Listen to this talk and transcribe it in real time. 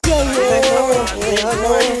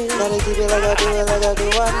Gotta keep it like I do it, like I do.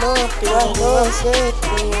 I know. I said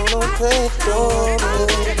you wanna play, don't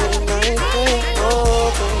play.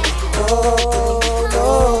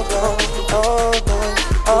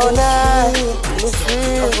 All night,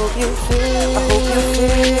 I hope you feel.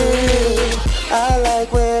 I like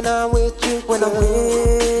when I'm with you,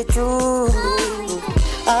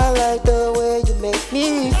 I like the way you make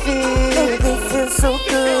me feel. Make me feel so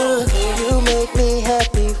good. You make me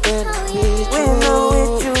happy when I'm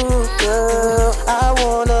with you, girl. I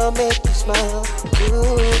wanna make you smile.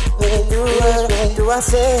 Do I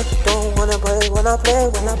say don't wanna play when I play?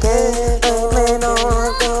 Ain't playing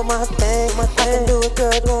on girl, my thing. I can do it,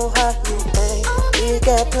 girl, don't have you think. We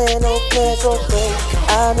got play, no play, so play.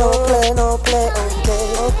 I know play, okay.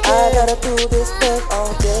 I gotta do this thing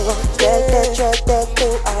all day. Track that, go,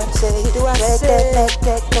 I say. Do I say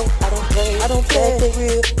that, no, I don't play.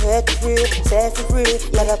 Let the real, sad for real.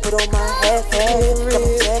 Like I put on my hat for real. Got my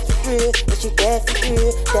sad for real, but you bad for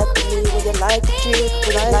real. That for me when you like the drill,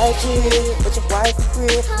 when I like you. But your wife for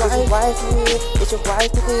real, but your wife for real. But your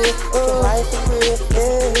wife for real, but your wife for real.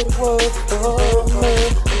 Yeah, the word,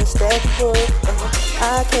 man, I'm a stack for it.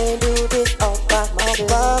 I can't do this all by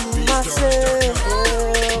myself.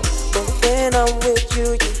 But when I'm with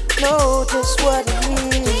you, you know just what I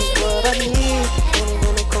need.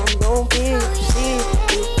 When it come on me, see,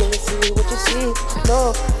 you can see what you see. No,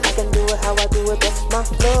 I can do it how I do it, that's my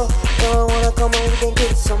flow. Don't wanna come on, we can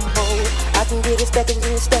get some more. I can get it stacked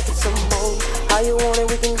and stack it some more. How you want it,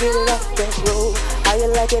 we can get it off that road. How you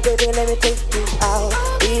like it, baby, let me take you out.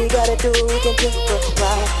 We gotta do, we can just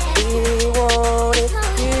right. We want it,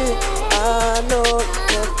 you. I know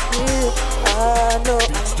you. I know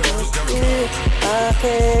you. I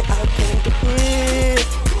can't do it.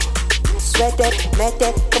 Sweat that, mat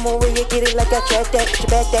that, come on when you get it like I track that, you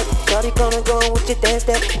back that. Shorty gonna go on with your dance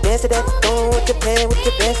to that. Don't want you playing with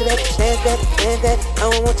your dance to that, dance that. I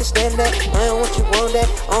don't want you stand that, I don't want you want that,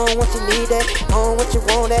 I don't want you need that, I don't want you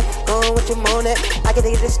want that, I don't want you moan that. I can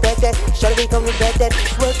get it stack that, shorty coming back that,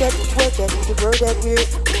 work that, you work that real,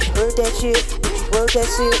 you heard that shit, you work that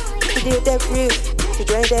shit, you did that real, you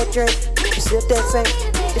drank that drink, you sip that same,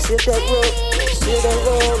 you sip that roll, you sip that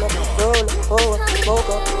roller.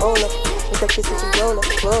 That kiss is a roller.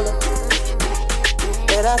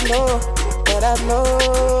 That I know,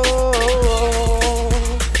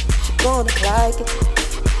 she gonna like it,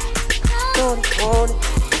 gonna want it,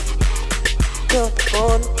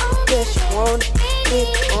 yeah she want it, get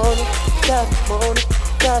it on it, got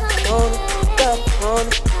it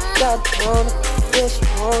on it, yeah she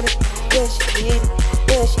want it, yeah she need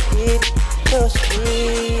it, yeah she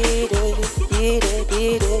need it, yeah she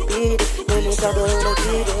need it, when it's all gonna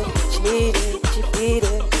need it. Need it, you feed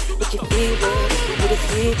it, but you feed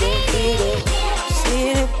it, feed it.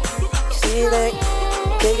 See it,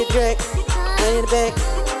 take a drink, lay in the bank,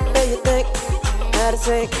 pay your think, not a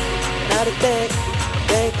sink, not a thing,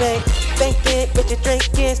 bang, thinking, what you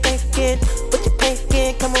drinking, stinking, what you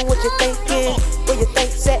thinking, come on, what you thinking, where you think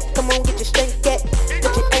set, come on, get your strength at,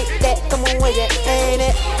 what you ain't that, come on, where you ain't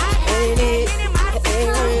it, ain't real,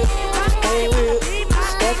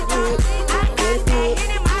 that's real,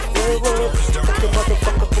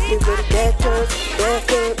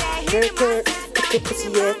 Work, put your pussy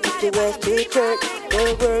yeah, put your ass to church.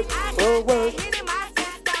 Work,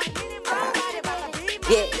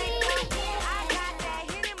 yeah.